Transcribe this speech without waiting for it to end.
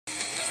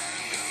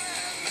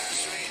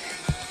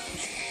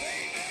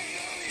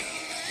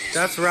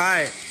That's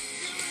right.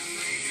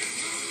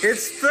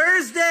 It's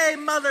Thursday,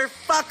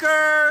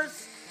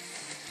 motherfuckers!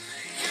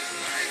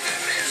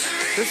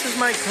 This is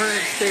my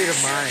current state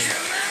of mind.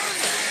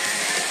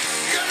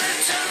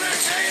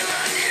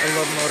 I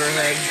love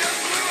Motorhead.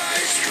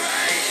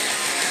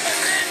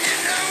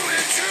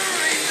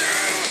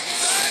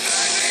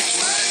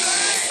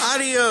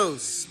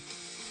 Adios.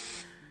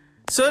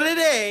 So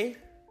today,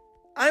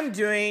 I'm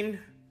doing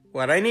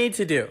what I need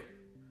to do.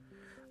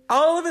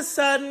 All of a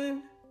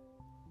sudden,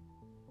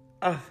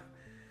 a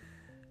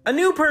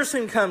new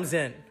person comes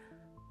in.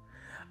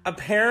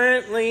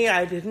 Apparently,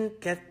 I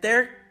didn't get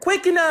there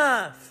quick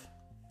enough.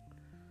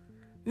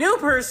 New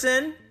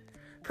person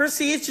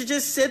proceeds to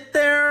just sit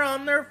there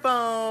on their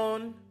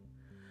phone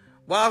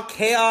while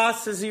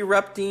chaos is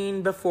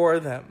erupting before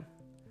them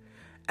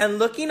and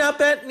looking up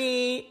at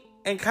me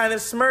and kind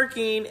of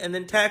smirking and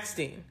then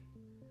texting.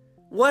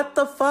 What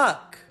the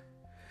fuck?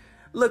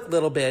 Look,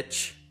 little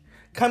bitch,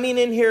 coming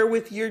in here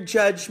with your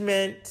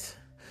judgment,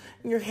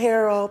 your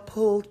hair all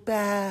pulled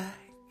back.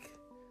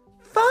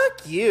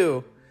 Fuck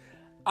you.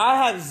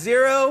 I have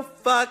zero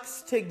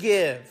fucks to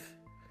give.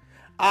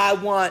 I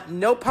want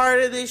no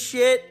part of this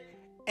shit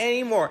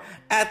anymore.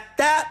 At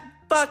that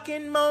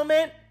fucking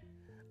moment,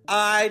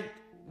 I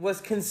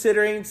was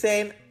considering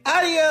saying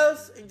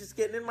adios and just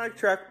getting in my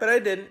truck, but I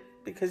didn't,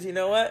 because you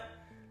know what?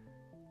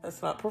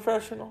 That's not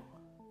professional.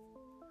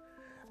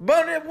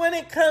 But when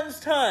it comes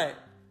time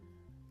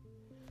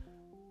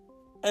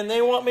and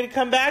they want me to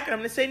come back, I'm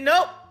going to say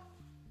nope.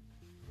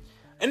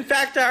 In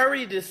fact, I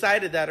already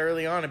decided that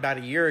early on about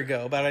a year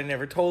ago, but I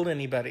never told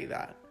anybody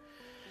that.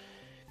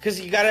 Because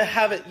you got to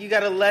have it, you got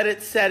to let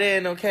it set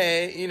in,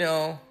 okay? You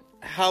know,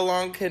 how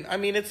long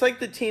it's like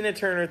the Tina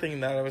Turner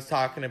thing that I was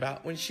talking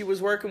about. When she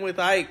was working with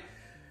Ike,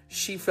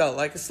 she felt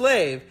like a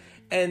slave.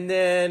 And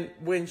then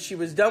when she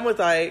was done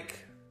with Ike,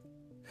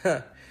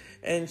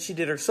 and she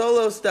did her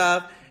solo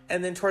stuff,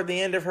 and then toward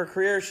the end of her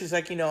career, she's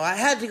like, I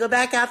had to go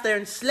back out there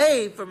and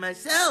slave for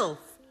myself.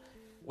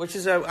 Which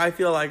is, I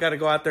feel I got to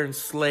go out there and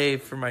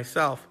slave for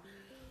myself.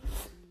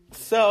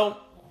 So,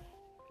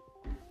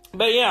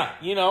 but yeah,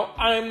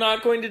 I'm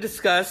not going to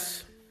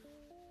discuss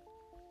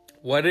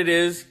what it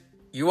is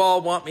you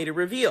all want me to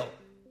reveal.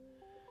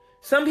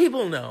 Some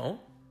people know.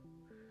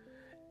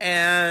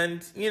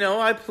 And,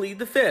 I plead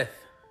the fifth.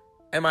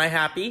 Am I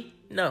happy?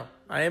 No,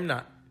 I am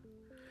not.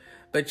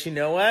 But you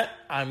know what?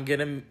 I'm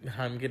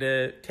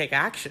gonna take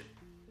action.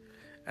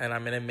 And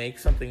I'm gonna make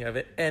something of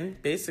it. And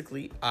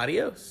basically,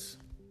 adios.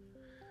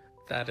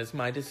 That is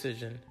my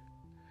decision.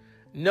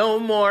 No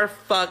more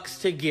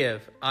fucks to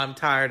give. I'm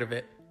tired of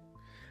it.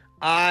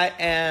 I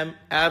am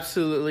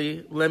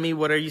absolutely... Lemmy,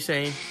 what are you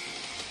saying?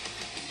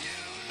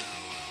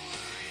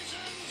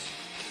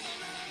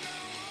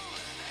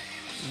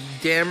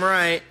 Damn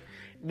right.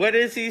 What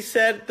is he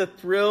said? The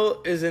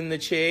thrill is in the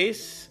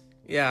chase.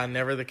 Yeah,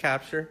 never the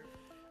capture.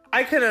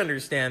 I can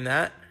understand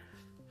that.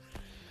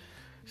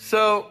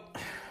 So,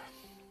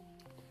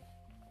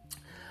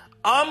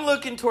 I'm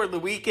looking toward the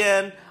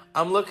weekend.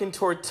 I'm looking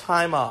toward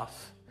time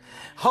off.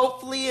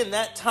 Hopefully in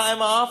that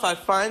time off, I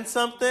find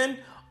something.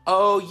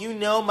 Oh,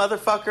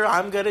 motherfucker,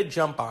 I'm going to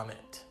jump on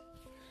it.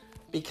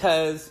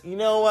 Because, you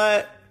know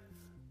what?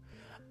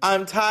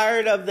 I'm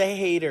tired of the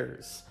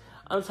haters.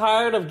 I'm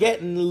tired of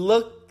getting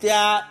looked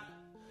at.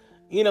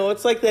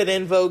 It's like that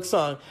En Vogue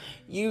song.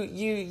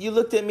 You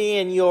looked at me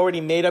and you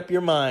already made up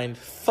your mind.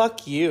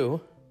 Fuck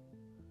you.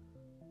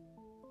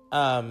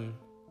 I'm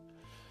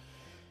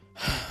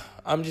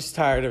just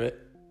tired of it.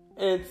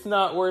 It's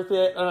not worth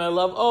it. And I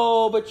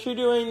love, but you're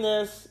doing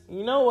this.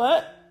 You know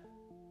what?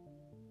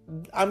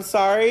 I'm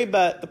sorry,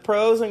 but the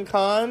pros and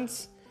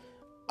cons,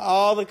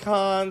 all the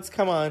cons,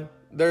 come on.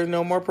 There's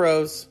no more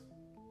pros.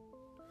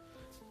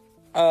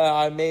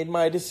 I made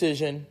my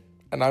decision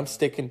and I'm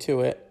sticking to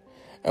it.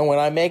 And when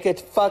I make a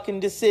fucking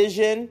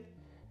decision,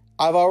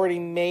 I've already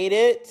made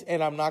it,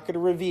 and I'm not going to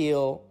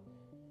reveal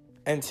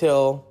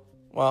until,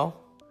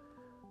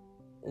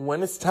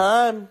 when it's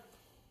time.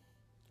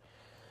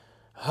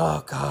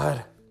 Oh,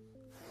 God.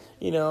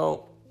 I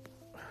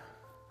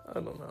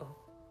don't know.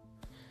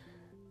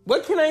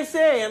 What can I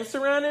say? I'm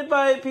surrounded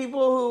by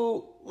people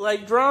who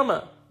like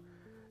drama.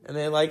 And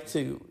they like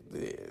to,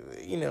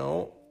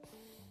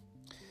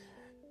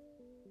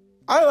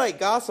 I like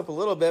gossip a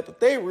little bit,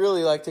 but they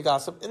really like to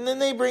gossip. And then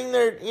they bring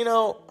their,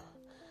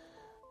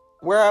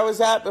 where I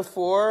was at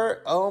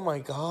before. Oh my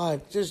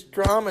God, just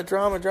drama.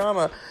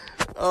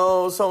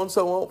 Oh,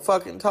 so-and-so won't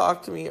fucking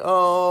talk to me. He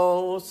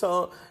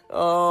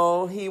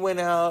went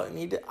out and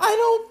he did. I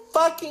don't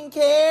fucking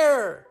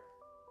care.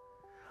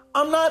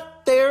 I'm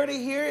not there to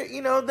hear it,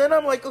 Then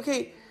I'm like,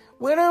 okay,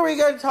 when are we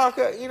going to talk,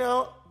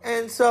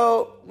 And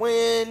so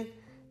when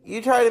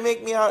you try to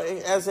make me out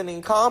as an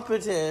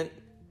incompetent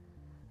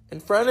in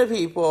front of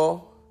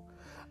people,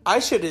 I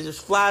should have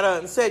just flat out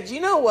and said, you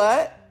know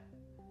what?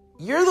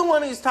 You're the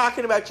one who's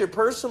talking about your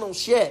personal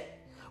shit.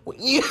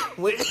 You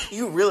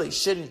really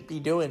shouldn't be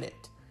doing it.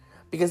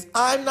 Because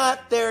I'm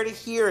not there to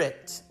hear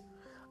it.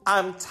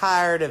 I'm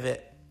tired of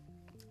it.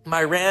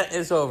 My rant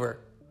is over.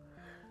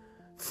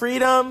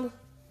 Freedom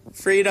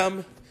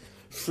Freedom.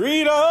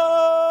 Freedom.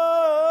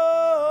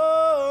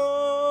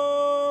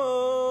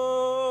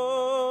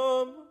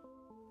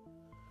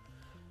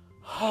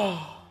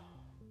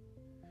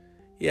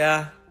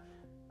 Yeah,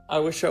 I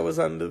wish I was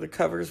under the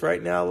covers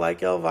right now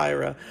like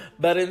Elvira.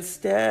 But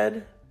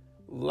instead,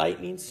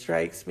 lightning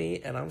strikes me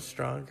and I'm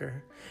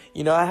stronger.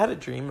 You know, I had a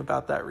dream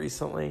about that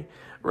recently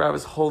where I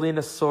was holding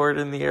a sword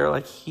in the air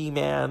like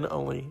He-Man,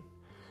 only,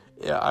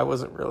 yeah, I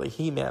wasn't really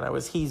He-Man. I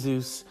was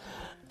He-Zeus.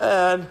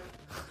 And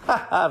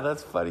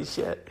that's funny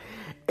shit.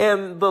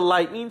 And the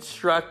lightning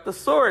struck the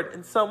sword.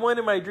 And someone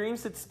in my dream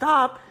said,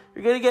 stop,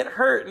 you're going to get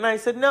hurt. And I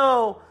said,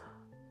 no.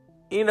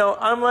 You know,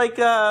 I'm like,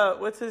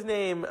 what's his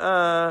name?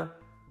 Oh,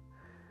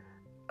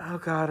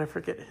 God, I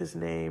forget his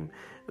name.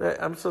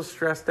 I'm so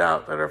stressed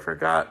out that I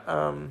forgot.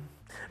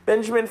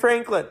 Benjamin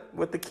Franklin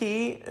with the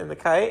key and the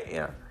kite.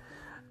 Yeah.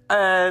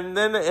 And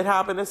then it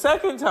happened a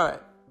second time.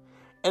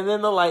 And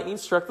then the lightning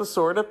struck the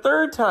sword a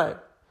third time.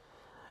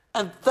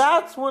 And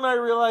that's when I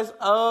realized,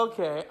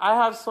 okay, I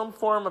have some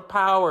form of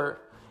power.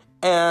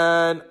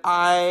 And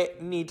I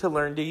need to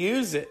learn to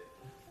use it.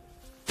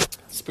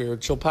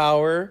 Spiritual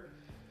power.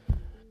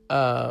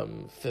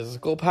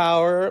 Physical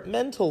power,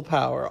 mental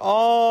power,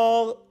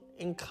 all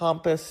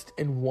encompassed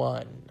in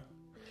one.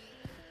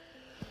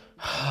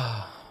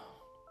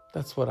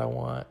 That's what I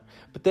want.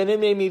 But then it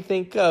made me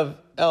think of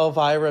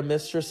Elvira,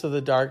 Mistress of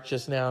the Dark,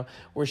 just now,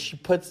 where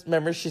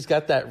remember, she's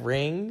got that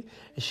ring,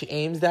 and she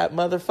aims that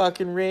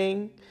motherfucking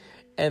ring,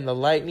 and the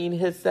lightning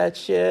hits that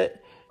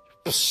shit.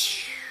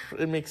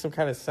 It makes some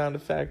kind of sound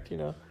effect, you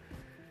know?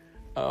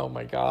 Oh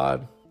my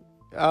God.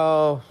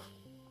 Oh,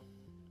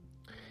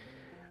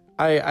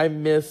 I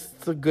miss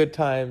the good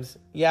times.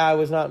 Yeah, I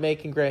was not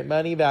making great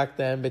money back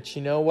then, but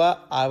you know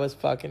what? I was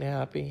fucking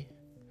happy.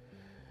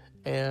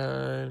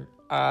 And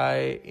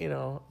I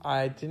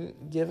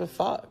didn't give a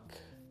fuck.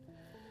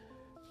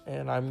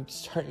 And I'm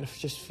starting to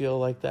just feel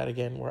like that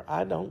again, where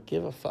I don't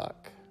give a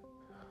fuck.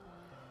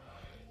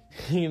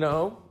 You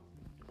know?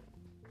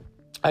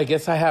 I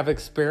guess I have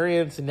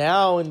experience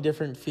now in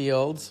different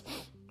fields.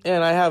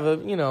 And I have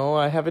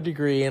a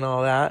degree and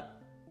all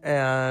that.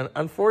 And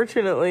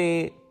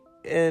unfortunately,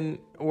 in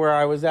where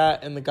I was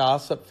at in the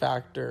gossip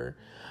factor,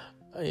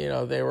 you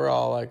know, they were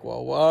all like,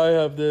 well, I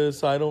have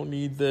this, I don't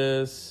need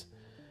this.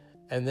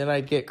 And then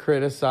I'd get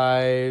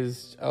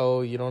criticized.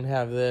 Oh, you don't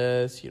have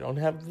this, you don't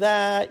have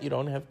that, you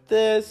don't have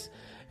this.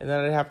 And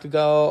then I'd have to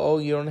go, oh,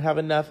 you don't have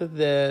enough of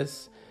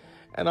this.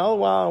 And all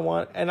the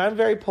while and I'm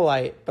very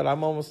polite, but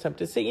I'm almost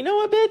tempted to say, you know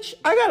what, bitch?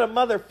 I got a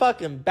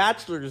motherfucking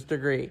bachelor's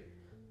degree.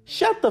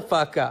 Shut the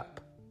fuck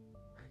up.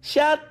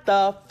 Shut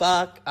the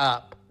fuck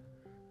up.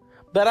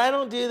 But I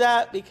don't do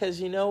that because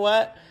you know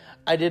what?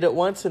 I did it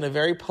once in a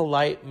very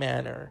polite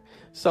manner.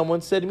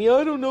 Someone said to me,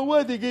 I don't know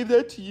why they gave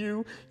that to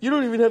you. You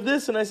don't even have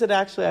this. And I said,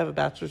 actually, I have a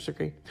bachelor's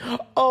degree.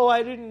 Oh,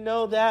 I didn't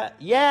know that.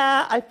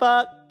 Yeah, I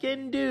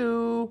fucking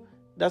do.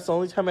 That's the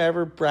only time I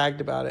ever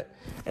bragged about it.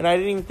 And I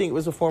didn't even think it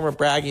was a form of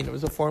bragging. It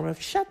was a form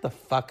of shut the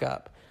fuck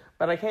up.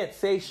 But I can't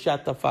say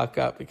shut the fuck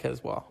up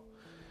because, well,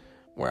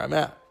 where I'm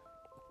at.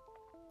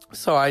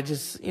 So I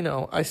just,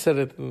 I said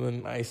it in the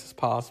nicest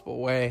possible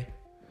way.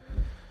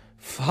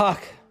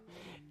 Fuck.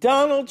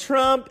 Donald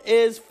Trump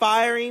is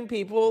firing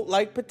people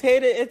like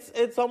potato.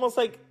 It's almost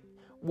like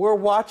we're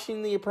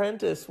watching The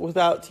Apprentice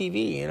without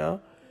TV, you know?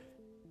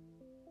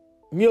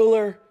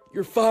 Mueller,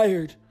 you're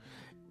fired.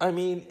 I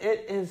mean,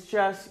 it is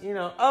just,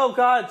 oh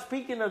God,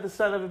 speaking of the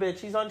son of a bitch,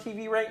 he's on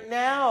TV right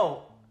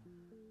now.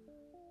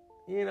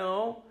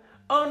 Oh,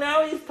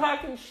 now he's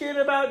talking shit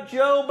about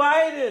Joe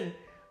Biden.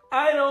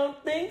 I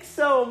don't think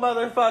so,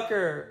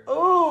 motherfucker.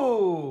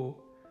 Ooh.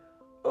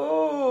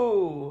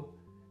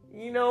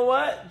 You know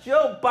what?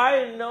 Joe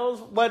Biden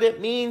knows what it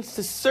means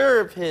to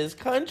serve his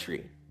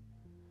country.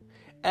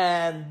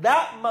 And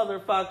that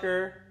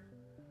motherfucker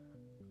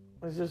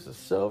was just a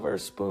silver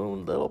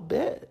spoon little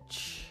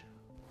bitch.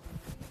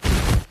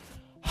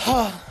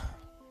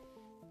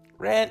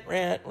 Rant.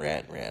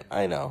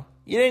 I know.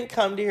 You didn't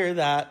come to hear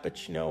that,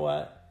 but you know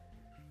what?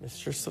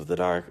 Mistress of the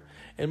Dark.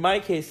 In my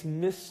case,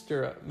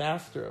 Master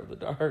of the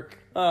Dark.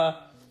 I'm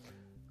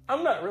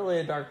not really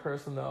a dark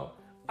person, though.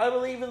 I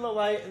believe in the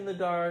light and the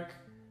dark.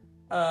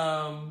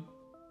 But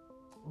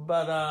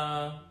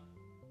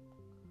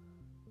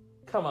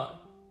come on.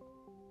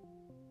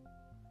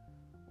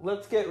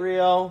 Let's get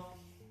real.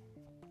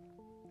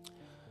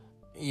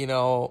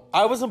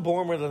 I wasn't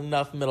born with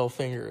enough middle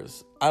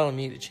fingers. I don't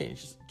need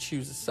to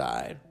choose a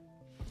side.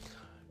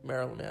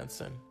 Marilyn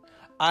Manson.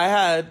 I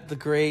had the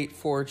great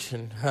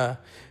fortune,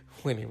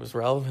 when he was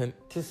relevant,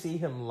 to see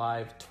him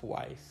live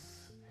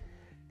twice.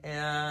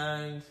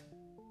 And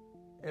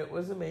it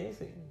was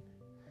amazing.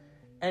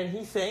 And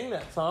he sang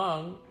that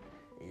song,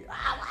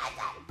 I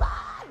wasn't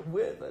born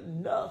with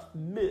enough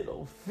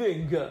middle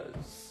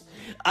fingers.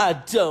 I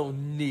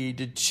don't need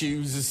to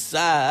choose a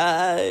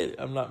side.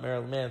 I'm not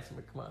Marilyn Manson,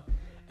 but come on.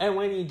 And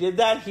when he did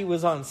that, he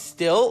was on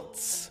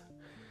stilts.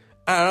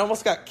 And I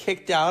almost got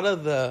kicked out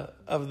of the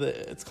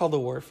it's called the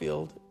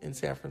Warfield in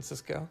San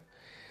Francisco.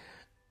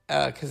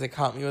 Because they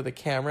caught me with a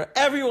camera.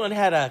 Everyone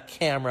had a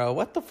camera.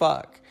 What the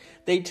fuck?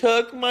 They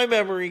took my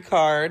memory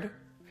card.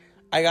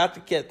 I got to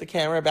get the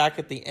camera back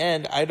at the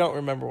end. I don't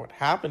remember what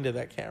happened to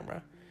that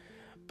camera.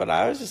 But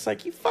I was just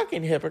like, you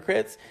fucking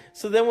hypocrites.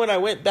 So then when I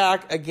went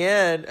back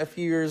again a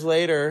few years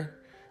later,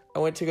 I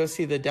went to go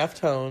see the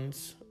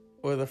Deftones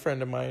with a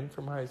friend of mine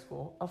from high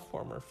school, a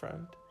former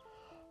friend,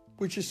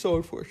 which is so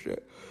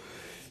unfortunate.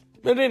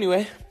 But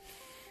anyway,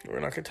 we're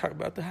not going to talk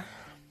about that.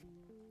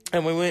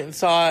 And we went and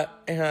saw it,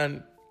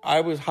 and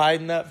I was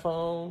hiding that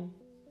phone.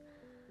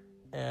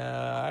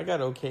 I got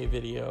okay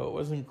video. It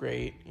wasn't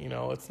great.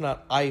 It's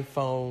not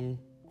iPhone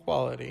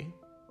quality.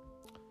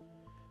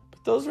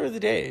 But those were the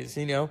days,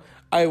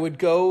 I would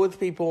go with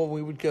people, and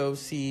we would go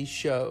see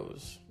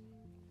shows.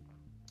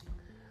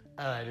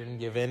 And I didn't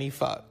give any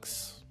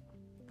fucks.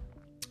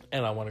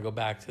 And I want to go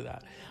back to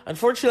that.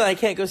 Unfortunately, I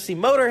can't go see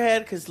Motorhead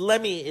because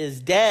Lemmy is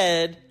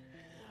dead.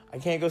 I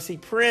can't go see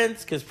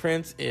Prince because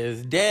Prince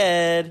is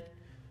dead.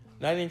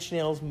 9 Inch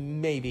Nails,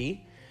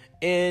 maybe.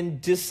 In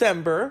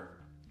December,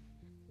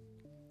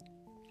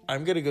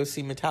 I'm going to go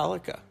see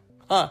Metallica.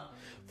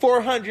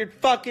 $400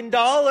 fucking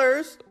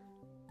dollars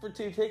for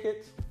 2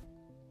 tickets.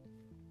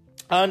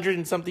 $100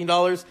 and something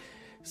dollars.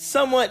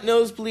 Somewhat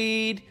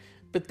nosebleed.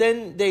 But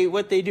then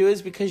what they do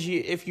is because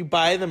if you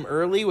buy them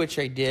early, which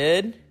I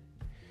did,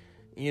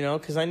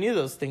 because I knew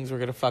those things were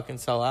going to fucking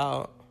sell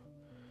out.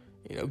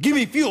 Give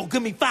me fuel,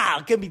 give me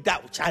fire, give me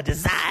that which I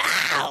desire.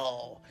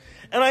 Ow.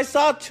 And I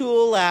saw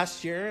Tool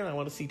last year, and I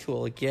want to see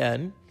Tool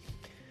again.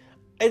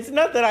 It's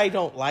not that I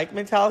don't like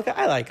Metallica.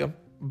 I like them.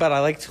 But I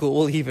like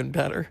Tool even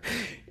better.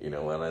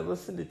 When I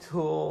listen to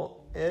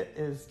Tool, it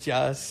is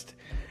just,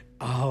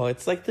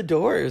 it's like the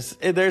Doors.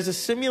 There's a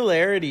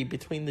similarity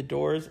between the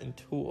Doors and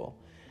Tool.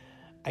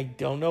 I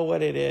don't know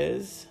what it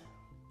is.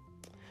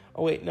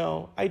 Oh, wait,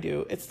 no, I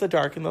do. It's the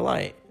dark and the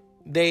light.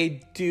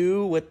 They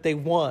do what they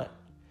want.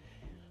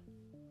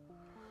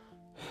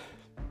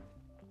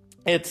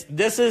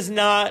 This is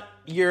not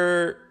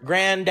your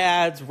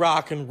granddad's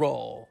rock and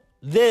roll.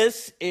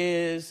 This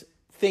is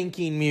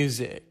thinking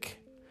music.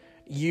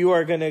 You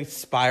are going to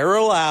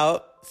spiral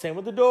out. Same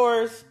with the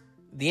Doors.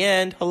 The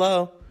end.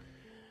 Hello.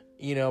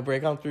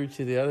 Break on through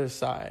to the other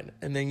side.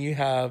 And then you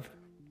have,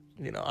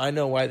 I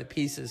know why the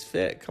pieces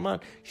fit. Come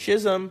on.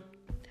 Schism.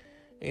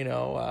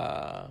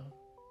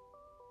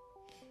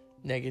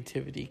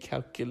 Negativity,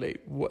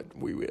 calculate what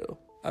we will.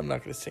 I'm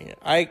not going to sing it.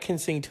 I can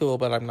sing Tool,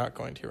 but I'm not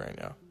going to right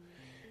now.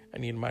 I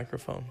need a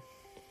microphone.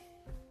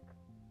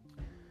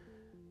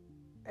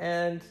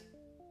 And,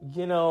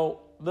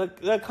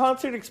 the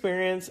concert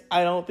experience,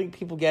 I don't think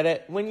people get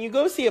it. When you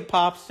go see a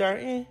pop star,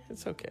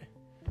 it's okay.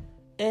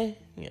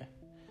 Yeah.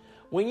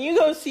 When you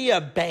go see a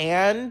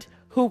band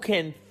who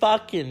can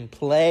fucking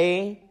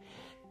play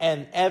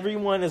and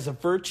everyone is a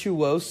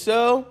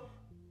virtuoso,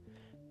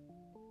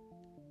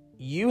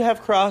 you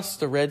have crossed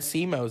the Red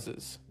Sea,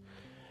 Moses.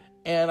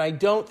 And I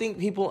don't think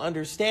people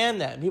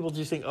understand that. People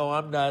just think,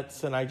 I'm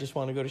nuts and I just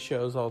want to go to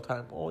shows all the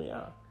time. Oh,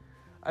 yeah.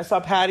 I saw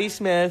Patti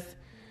Smith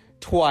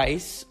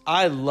twice.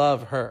 I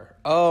love her.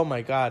 Oh,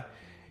 my God.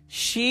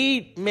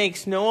 She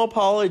makes no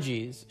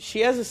apologies.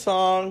 She has a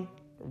song,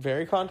 a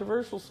very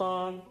controversial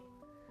song,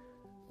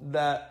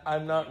 that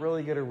I'm not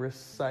really going to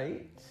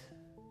recite.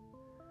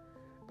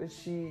 But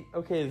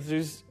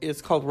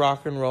it's called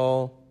Rock and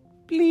Roll.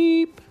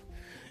 Bleep.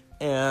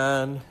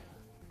 And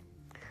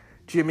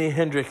Jimi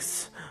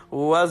Hendrix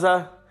was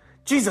a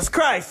Jesus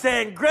Christ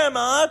and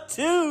Grandma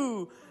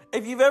too.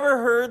 If you've ever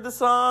heard the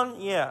song,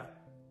 yeah.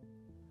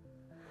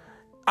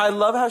 I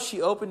love how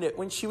she opened it.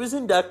 When she was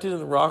inducted in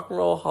the Rock and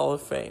Roll Hall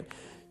of Fame,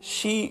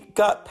 she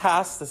got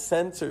past the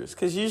censors.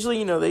 Because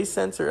usually, they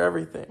censor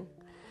everything.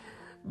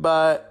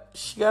 But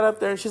she got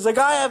up there and she's like,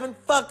 I haven't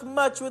fucked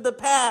much with the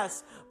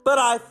past, but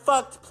I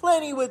fucked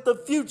plenty with the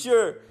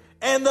future.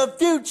 And the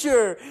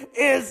future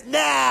is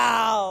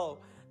now.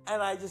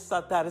 And I just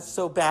thought that is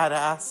so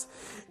badass.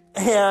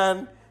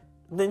 And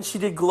then she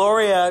did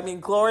Gloria.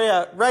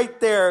 Gloria, right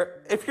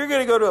there. If you're going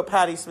to go to a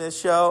Patti Smith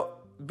show,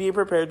 be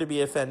prepared to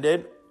be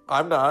offended.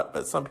 I'm not,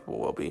 but some people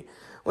will be.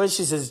 When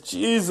she says,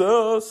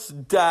 Jesus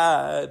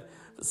died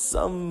for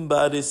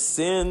somebody's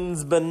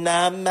sins, but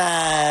not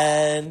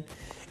mine.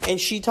 And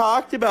she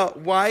talked about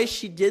why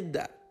she did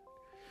that.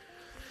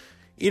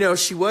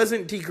 She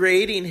wasn't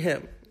degrading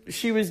him.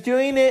 She was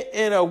doing it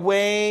in a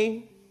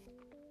way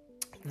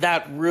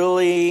that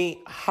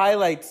really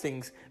highlights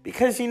things.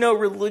 Because,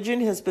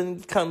 religion has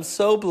become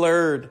so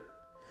blurred.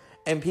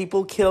 And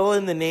people kill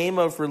in the name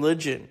of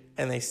religion.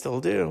 And they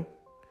still do.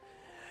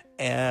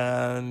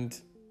 And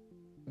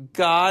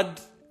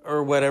God,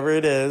 or whatever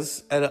it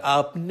is, an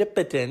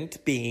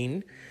omnipotent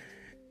being,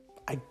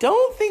 I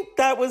don't think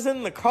that was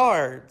in the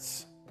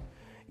cards.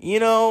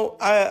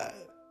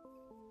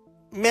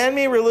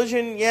 Man-made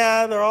religion,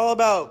 yeah, they're all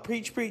about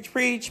preach, preach,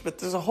 preach, but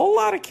there's a whole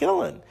lot of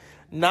killing.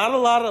 Not a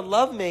lot of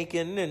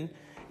lovemaking, and,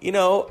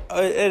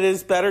 it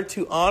is better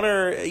to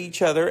honor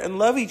each other and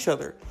love each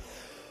other.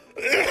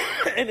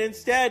 And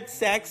instead,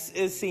 sex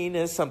is seen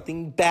as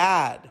something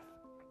bad.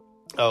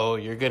 Oh,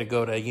 you're going to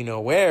go to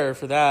where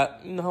for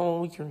that?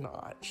 No, you're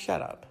not.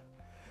 Shut up.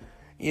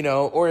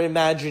 or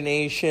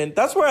imagination.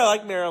 That's where I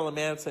like Marilyn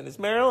Manson. Is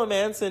Marilyn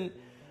Manson,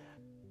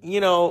 he,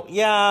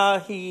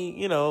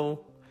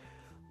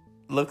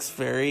 looks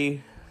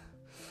very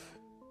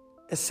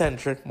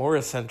eccentric, more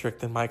eccentric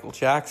than Michael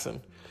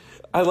Jackson.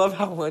 I love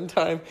how one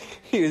time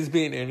he was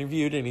being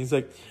interviewed and he's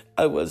like,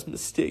 I was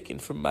mistaken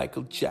for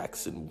Michael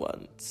Jackson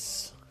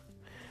once.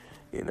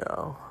 And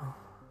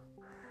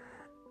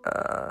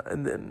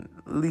then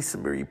Lisa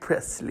Marie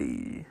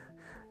Presley.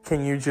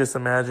 Can you just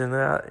imagine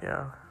that?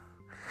 Yeah.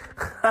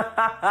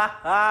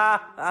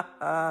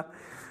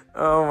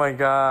 Oh my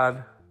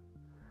God.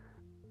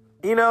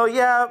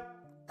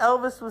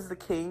 Elvis was the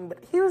king,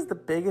 but he was the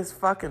biggest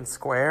fucking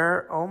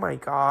square. Oh my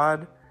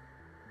God.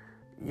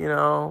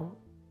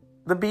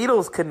 The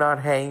Beatles could not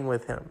hang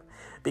with him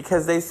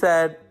because they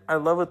said, I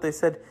love what they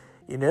said,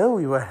 we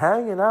were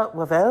hanging out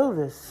with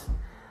Elvis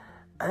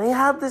and he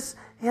had this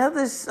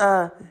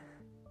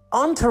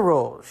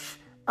entourage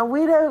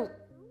and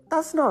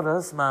that's not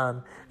us,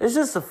 man. It's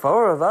just the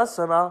four of us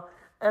and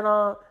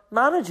our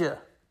manager.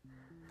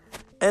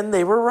 And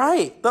they were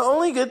right. The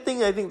only good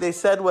thing I think they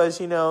said was,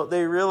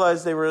 they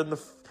realized they were in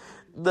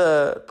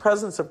the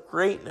presence of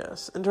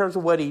greatness in terms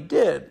of what he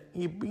did.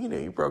 He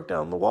broke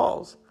down the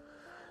walls.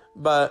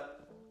 But,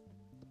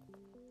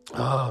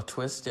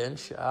 twist and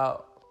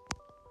shout.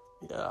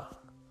 Yeah.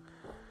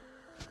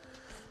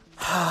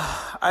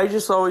 I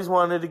just always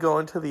wanted to go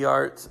into the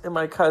arts. And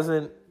my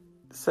cousin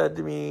said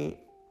to me,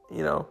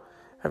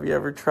 have you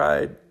ever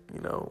tried,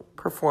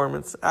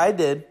 performance? I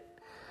did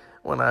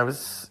when I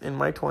was in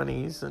my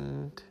 20s.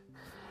 And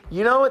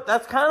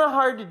that's kind of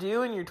hard to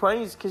do in your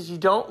 20s because you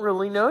don't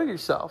really know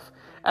yourself.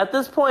 At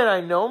this point,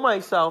 I know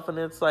myself, and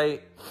it's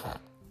like,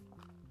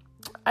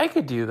 I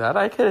could do that.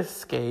 I could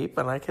escape,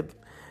 and I could,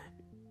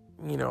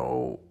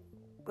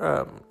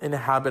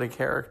 inhabit a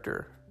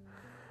character.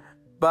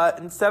 But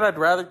instead, I'd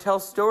rather tell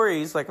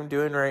stories like I'm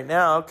doing right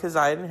now because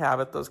I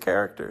inhabit those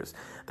characters.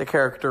 The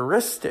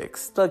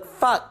characteristics, the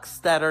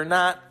fucks that are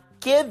not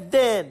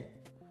given.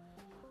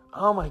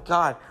 Oh my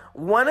God.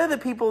 One of the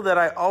people that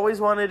I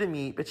always wanted to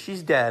meet, but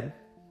she's dead.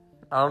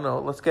 I don't know.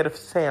 Let's get a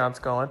seance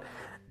going.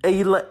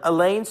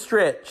 Elaine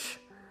Stritch.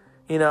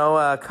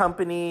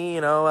 Company,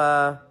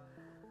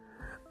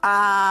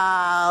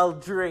 I'll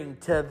drink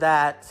to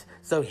that.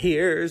 So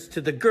here's to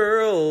the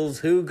girls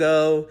who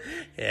go.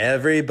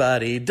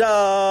 Everybody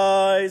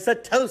dies. A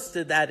toast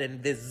to that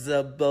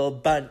invisible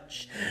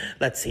bunch.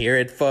 Let's hear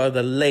it for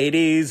the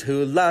ladies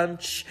who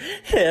lunch.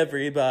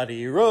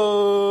 Everybody roars.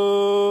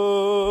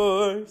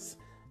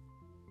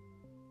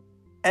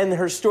 And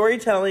her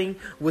storytelling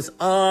was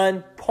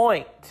on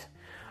point.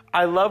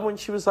 I love when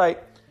she was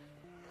like,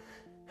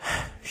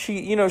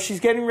 she's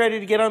getting ready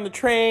to get on the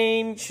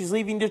train. She's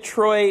leaving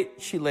Detroit.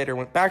 She later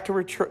went back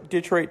to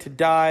Detroit to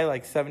die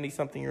like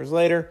 70-something years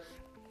later.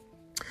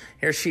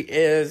 Here she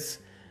is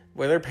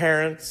with her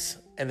parents,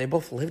 and they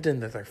both lived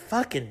into their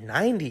fucking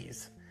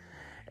 90s.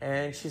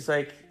 And she's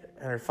like,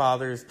 and her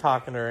father's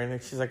talking to her,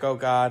 and she's like, oh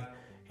God,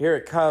 here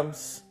it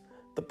comes,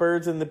 the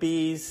birds and the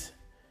bees.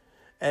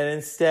 And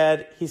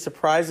instead, he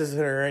surprises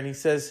her, and he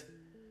says,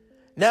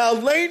 now,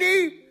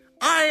 lady,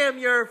 I am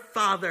your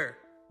father.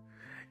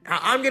 Now,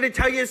 I'm going to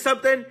tell you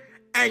something,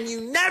 and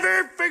you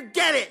never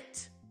forget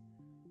it.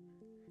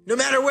 No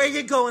matter where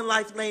you go in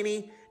life,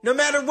 Lainey, no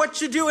matter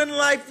what you do in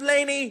life,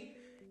 Lainey,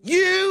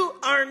 you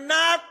are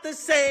not the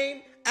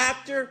same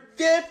after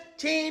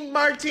 15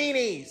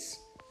 martinis.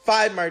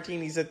 5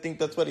 martinis, I think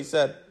that's what he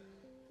said.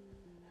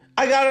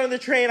 I got on the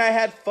train, I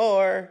had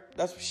 4.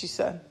 That's what she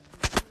said.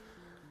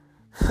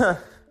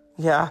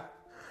 Yeah.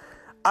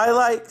 I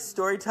like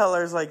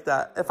storytellers like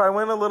that. If I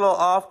went a little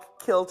off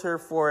kilter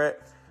for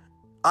it,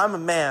 I'm a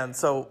man,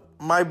 so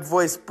my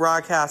voice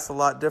broadcasts a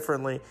lot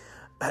differently.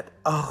 But,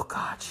 oh,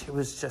 God, she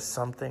was just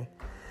something.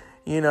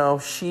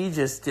 She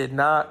just did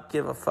not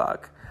give a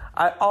fuck.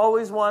 I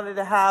always wanted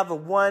to have a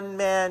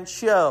one-man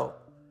show.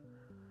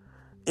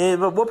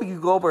 But Whoopi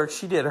Goldberg,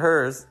 she did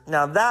hers.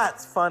 Now,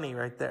 that's funny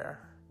right there.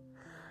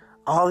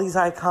 All these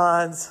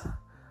icons.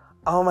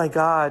 Oh, my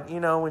God.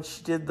 When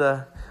she did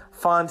the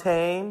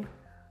Fontaine,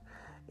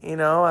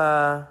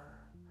 I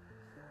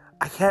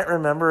can't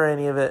remember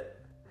any of it.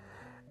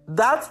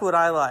 That's what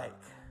I like.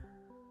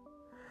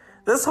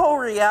 This whole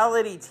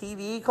reality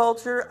TV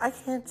culture, I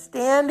can't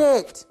stand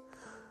it.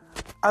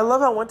 I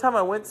love how one time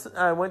I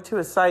went to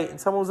a site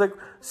and someone was like,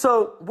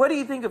 so what do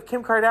you think of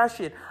Kim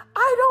Kardashian?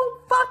 I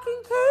don't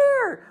fucking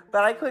care.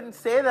 But I couldn't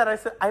say that. I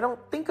said, I don't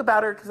think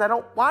about her because I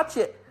don't watch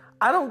it.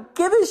 I don't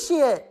give a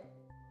shit.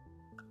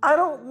 I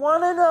don't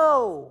want to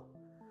know.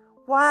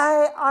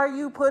 Why are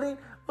you putting,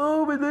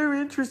 but they're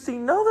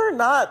interesting. No, they're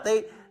not.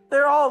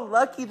 They're all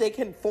lucky they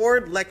can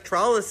afford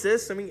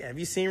electrolysis. I mean, have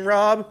you seen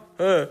Rob?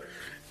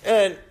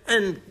 And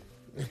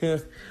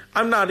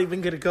I'm not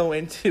even going to go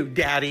into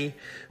Daddy,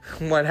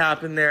 what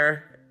happened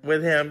there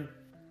with him.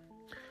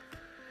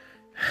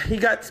 He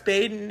got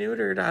spayed and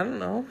neutered. I don't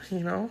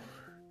know,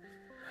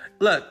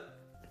 Look,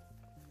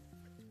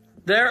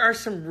 there are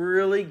some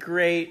really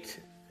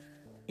great,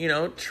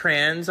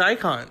 trans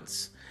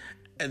icons.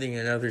 I think,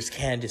 there's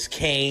Candace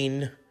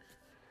Cain.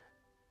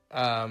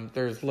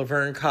 There's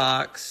Laverne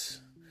Cox.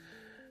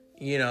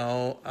 You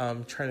know,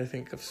 I'm trying to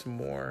think of some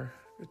more.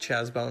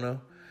 Chaz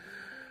Bono.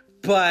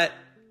 But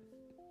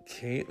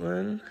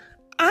Caitlyn,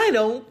 I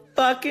don't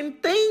fucking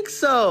think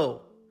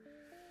so.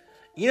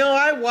 You know,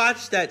 I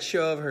watched that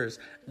show of hers.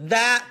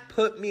 That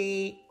put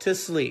me to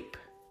sleep.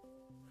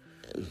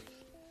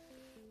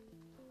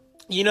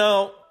 You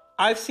know,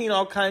 I've seen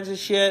all kinds of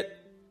shit.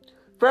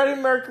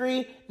 Freddie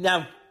Mercury,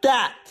 now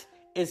that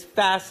is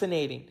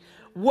fascinating.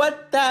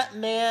 What that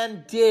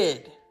man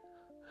did.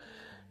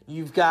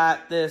 You've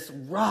got this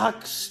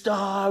rock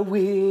star,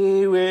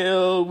 we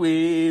will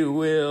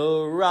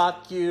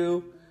rock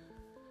you.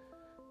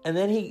 And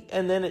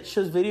then it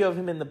shows video of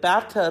him in the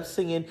bathtub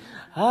singing,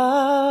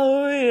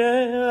 oh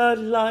yeah, I'd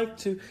like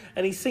to.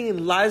 And he's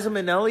singing Liza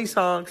Minnelli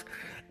songs.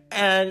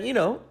 And, you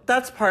know,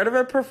 that's part of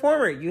a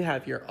performer. You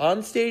have your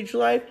onstage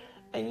life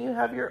and you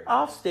have your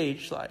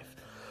offstage life.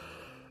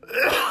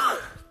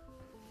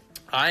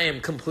 I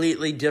am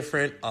completely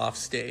different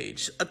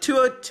offstage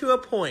to a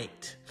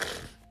point.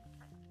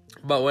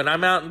 But when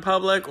I'm out in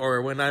public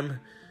or when I'm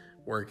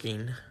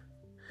working,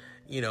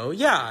 you know,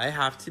 yeah, I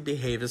have to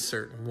behave a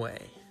certain way.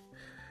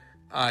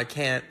 I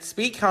can't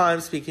speak how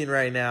I'm speaking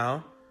right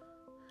now.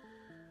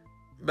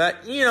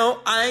 But, you know,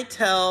 I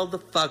tell the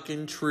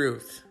fucking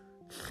truth.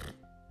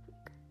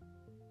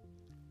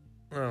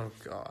 Oh,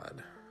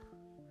 God.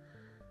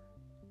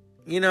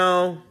 You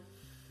know,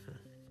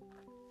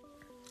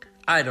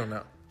 I don't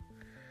know.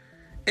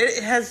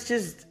 It has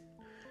just...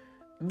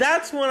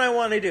 That's what I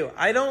want to do.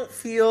 I don't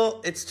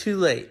feel it's too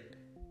late.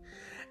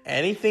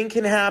 Anything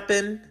can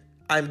happen.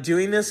 I'm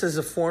doing this as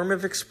a form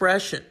of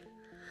expression.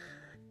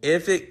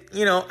 If it,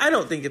 you know, I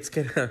don't think it's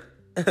going to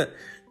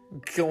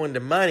go into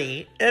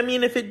money. I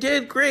mean, if it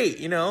did, great.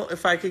 You know,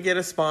 if I could get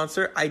a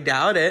sponsor, I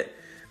doubt it.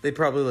 They'd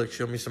probably like,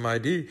 show me some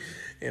ID.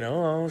 You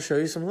know, I'll show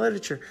you some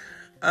literature.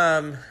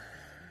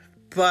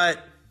 But,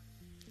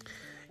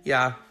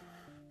 yeah.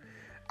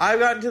 I've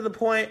gotten to the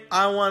point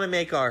I want to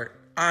make art.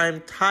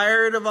 I'm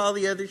tired of all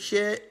the other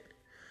shit.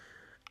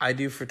 I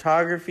do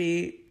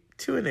photography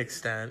to an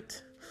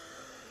extent.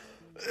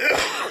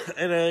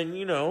 And then,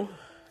 you know,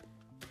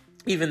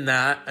 even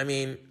that, I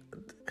mean,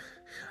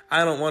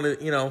 I don't want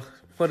to, you know,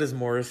 what does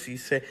Morrissey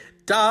say?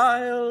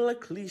 Dial a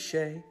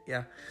cliche.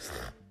 Yeah.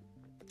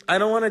 I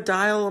don't want to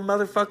dial a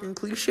motherfucking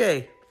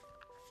cliche.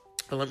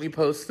 But let me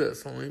post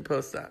this. Let me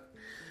post that.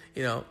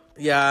 You know,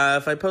 yeah,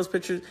 if I post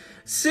pictures,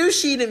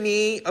 sushi to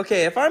me,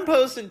 okay, if I'm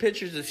posting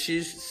pictures of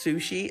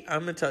sushi,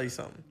 I'm going to tell you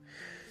something.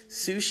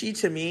 Sushi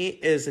to me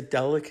is a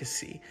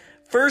delicacy.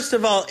 First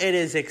of all, it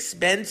is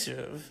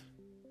expensive.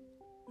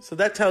 So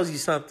that tells you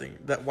something,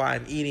 that why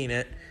I'm eating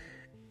it.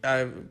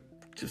 I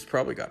just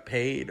probably got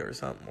paid or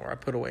something, or I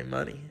put away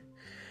money.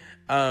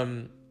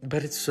 But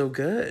it's so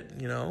good,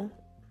 you know.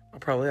 I'll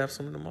probably have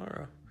some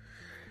tomorrow.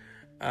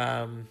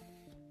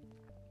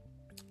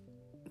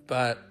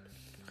 But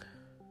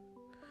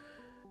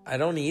I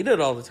don't eat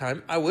it all the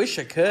time. I wish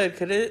I could,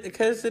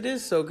 because it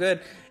is so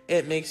good.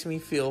 It makes me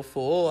feel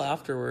full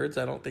afterwards.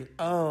 I don't think,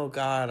 oh,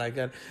 God,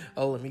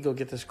 let me go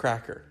get this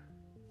cracker.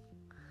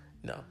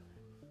 No.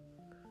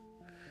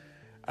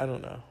 I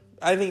don't know.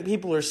 I think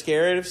people are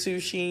scared of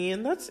sushi,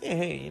 and that's,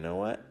 hey, you know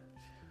what?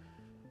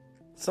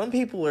 Some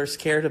people are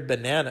scared of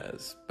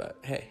bananas, but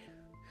hey,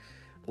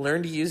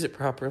 learn to use it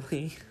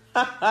properly.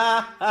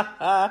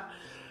 Oh,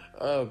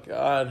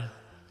 God.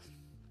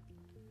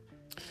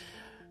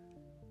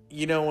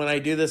 You know, when I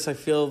do this, I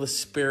feel the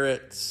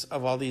spirits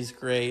of all these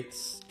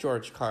greats.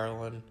 George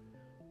Carlin.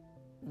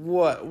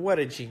 What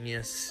a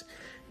genius.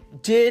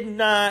 Did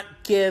not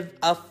give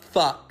a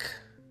fuck.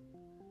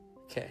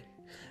 Okay.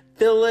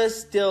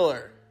 Phyllis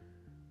Diller.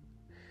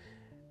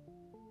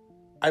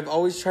 I've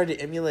always tried to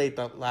emulate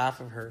that laugh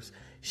of hers.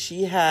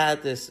 She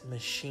had this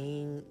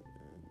machine,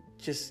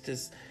 just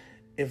this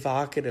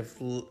evocative,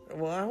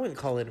 well, I wouldn't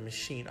call it a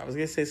machine. I was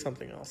going to say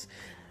something else.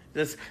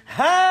 This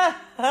ha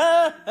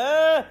ha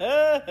ha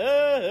ha ha,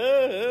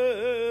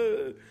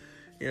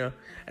 you know.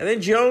 And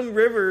then Joan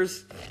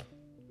Rivers,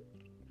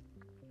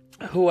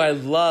 who I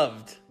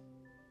loved,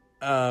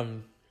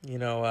 you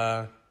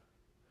know,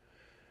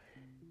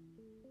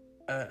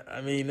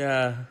 I mean,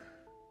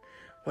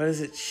 what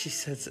is it? She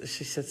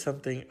said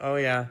something. Oh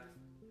yeah.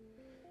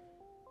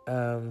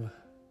 I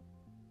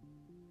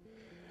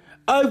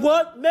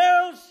want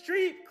Meryl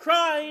Streep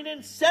crying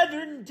in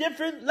 7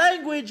 different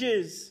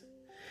languages.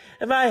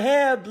 And my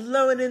hair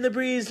blowing in the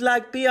breeze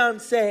like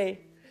Beyonce.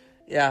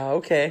 Yeah,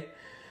 okay.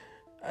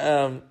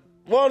 Well,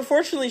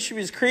 unfortunately, she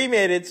was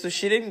cremated, so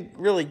she didn't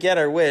really get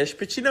her wish.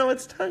 But, you know,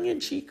 it's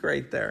tongue-in-cheek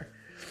right there.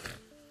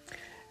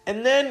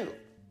 And then,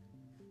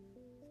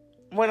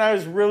 when I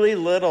was really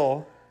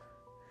little,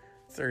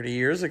 30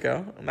 years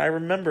ago, and I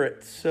remember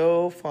it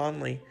so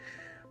fondly,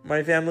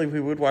 my family, we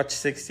would watch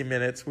 60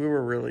 Minutes. We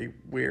were really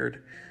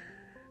weird.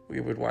 We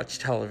would watch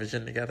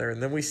television together,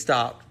 and then we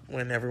stopped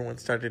when everyone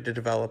started to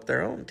develop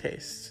their own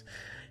tastes.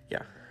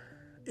 Yeah.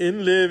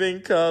 In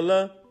living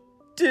color,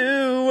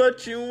 do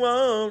what you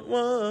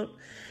want.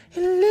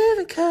 In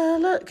living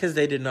color. Because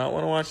they did not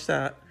want to watch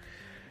that.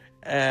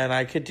 And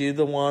I could do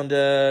the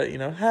Wanda,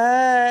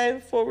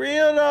 hey, for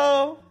real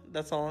though.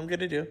 That's all I'm going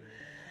to do.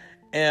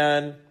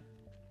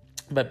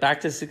 But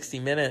back to 60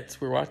 Minutes.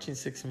 We're watching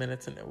 60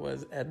 Minutes, and it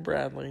was Ed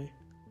Bradley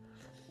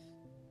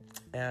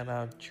and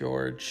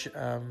George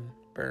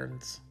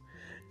Burns.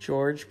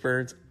 George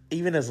Burns,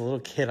 even as a little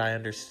kid, I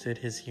understood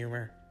his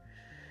humor.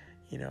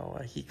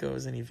 He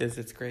goes and he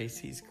visits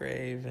Gracie's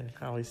grave, and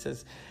how he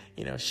says,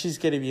 she's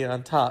going to be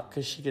on top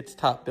because she gets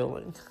top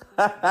billing.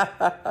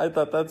 I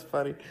thought that's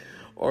funny.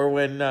 Or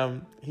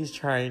when he's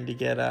trying to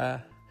get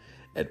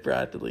Ed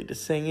Bradley to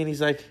sing, and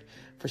he's like,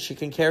 for she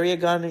can carry a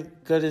gun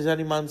good as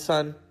any man's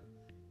son.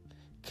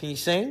 Can you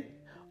sing?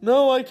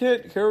 No, I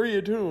can't carry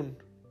a tune.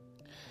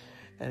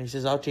 And he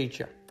says, I'll teach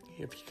you.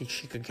 If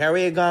she can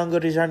carry a gun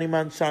good as any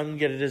man's son,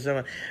 get it as a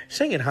man.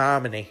 Sing in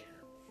harmony.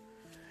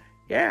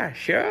 Yeah,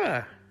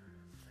 sure.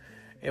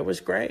 It was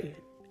great.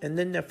 And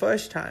then the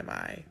first time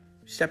I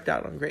stepped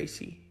out on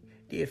Gracie,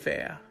 the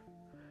affair,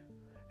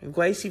 and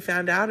Gracie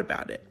found out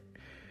about it.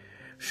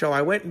 So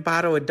I went and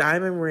bought her a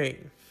diamond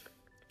ring.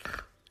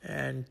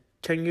 And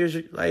 10 years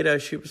later,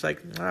 she was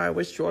like, I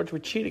wish George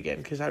would cheat again,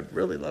 because I'd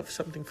really love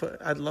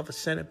I'd love a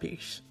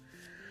centerpiece.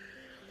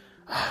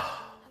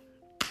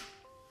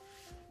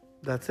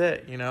 That's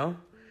it,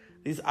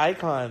 These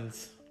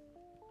icons.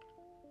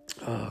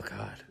 Oh,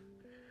 God.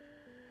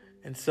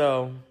 And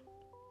so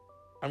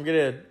I'm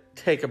going to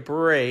take a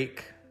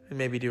break and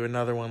maybe do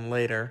another one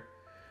later.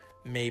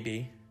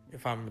 Maybe,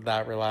 if I'm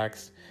that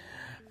relaxed.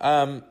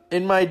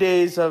 In my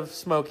days of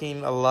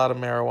smoking a lot of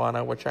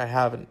marijuana, which I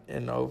haven't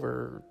in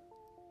over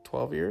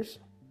 12 years.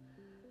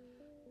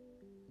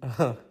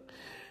 Well,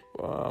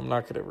 I'm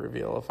not going to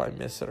reveal if I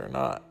miss it or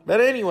not. But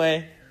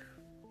anyway,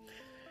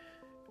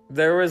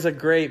 there was a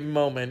great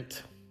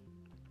moment.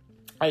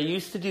 I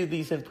used to do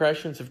these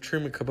impressions of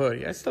Truman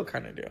Capote. I still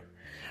kind of do.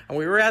 And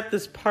we were at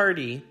this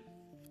party,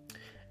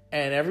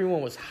 and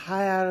everyone was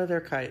high out of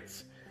their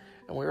kites.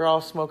 And we were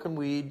all smoking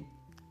weed.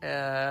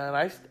 And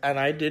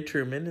I did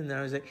Truman, and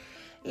I was like,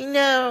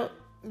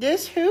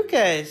 this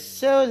hookah is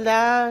so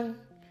long.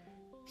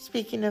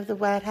 Speaking of the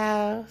White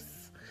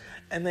House.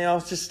 And they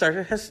all just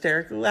started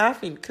hysterically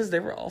laughing because they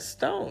were all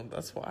stoned.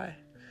 That's why.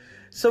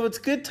 So it's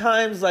good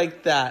times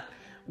like that.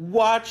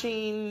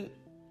 Watching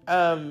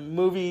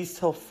movies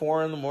till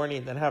 4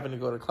 a.m, then having to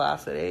go to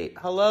class at 8.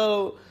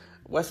 Hello,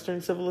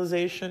 Western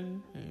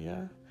civilization.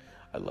 Yeah,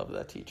 I love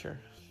that teacher.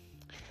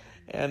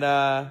 And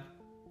I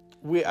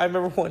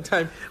remember one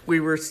time we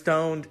were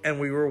stoned and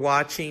we were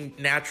watching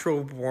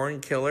Natural Born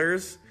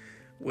Killers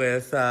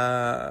with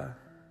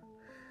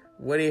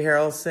Woody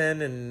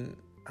Harrelson and,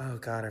 oh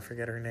God, I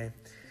forget her name.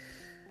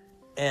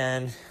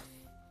 And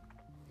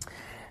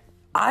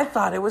I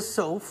thought it was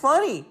so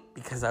funny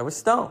because I was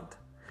stoned.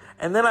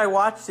 And then I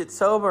watched it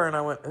sober and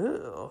I went,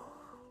 ew,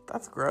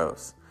 that's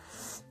gross.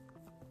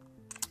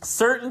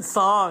 Certain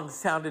songs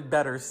sounded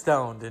better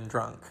stoned and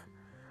drunk.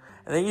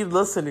 And then you'd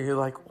listen and you're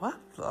like, what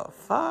the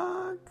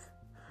fuck?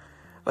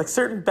 Like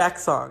certain Beck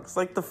songs.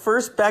 Like the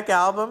first Beck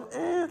album,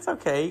 it's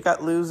okay. You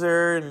got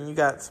Loser and you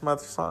got some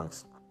other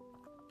songs.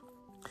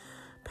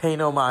 Pay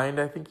No Mind,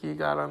 I think you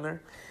got on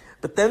there.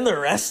 But then the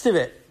rest of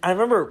it, I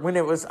remember when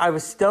I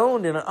was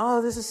stoned and,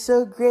 oh, this is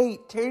so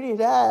great. Turn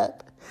it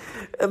up.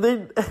 And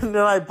then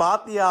I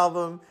bought the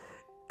album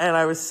and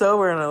I was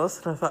sober and I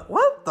listened and I thought,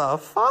 what the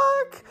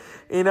fuck?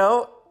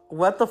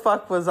 What the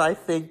fuck was I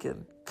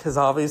thinking? Because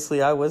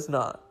obviously I was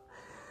not.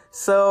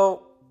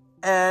 So,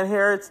 and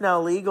here it's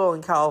now legal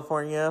in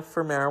California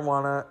for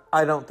marijuana.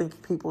 I don't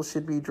think people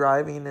should be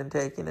driving and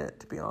taking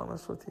it, to be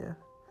honest with you.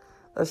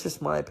 That's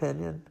just my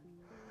opinion.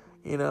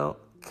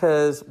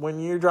 Because when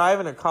you're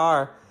driving a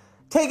car,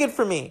 take it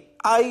from me.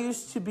 I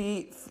used to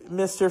be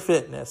Mr.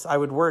 Fitness. I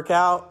would work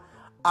out.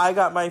 I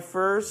got my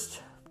first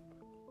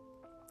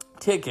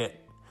ticket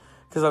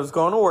because I was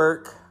going to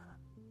work.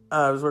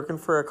 I was working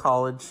for a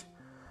college.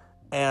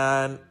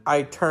 And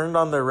I turned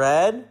on the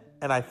red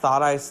and I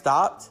thought I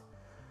stopped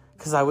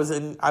because I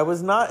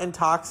was not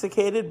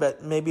intoxicated,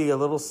 but maybe a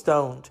little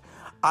stoned.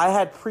 I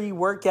had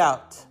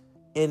pre-workout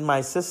in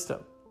my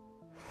system.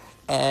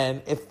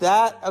 And if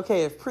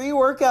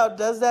pre-workout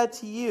does that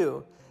to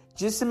you,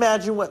 just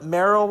imagine what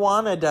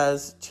marijuana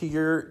does to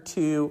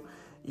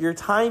your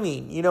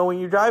timing. When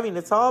you're driving,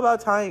 it's all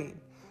about timing.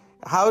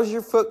 How's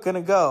your foot going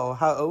to go?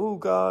 Oh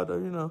God,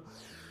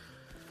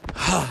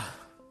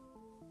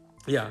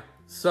 Yeah.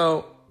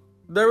 So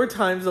there were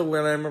times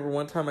when I remember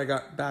one time I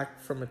got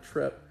back from a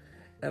trip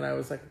and I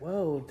was like,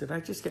 whoa, did I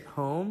just get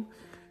home?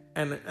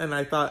 And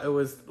I thought it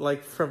was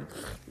like from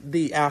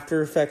the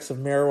after effects of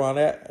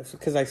marijuana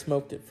because I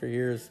smoked it for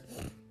years.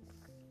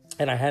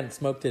 And I hadn't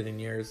smoked it in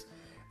years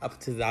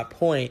up to that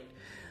point.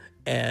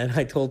 And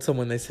I told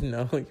someone, they said,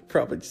 no, you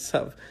probably just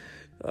have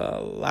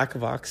lack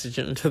of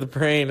oxygen to the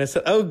brain. I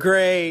said, oh,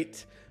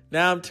 great.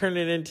 Now I'm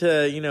turning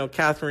into,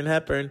 Katharine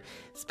Hepburn.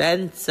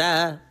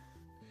 Spencer.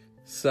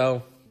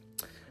 So,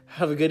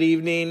 have a good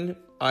evening.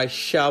 I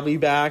shall be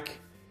back.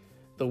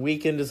 The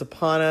weekend is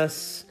upon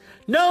us.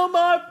 No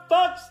more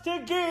fucks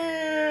to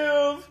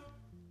give!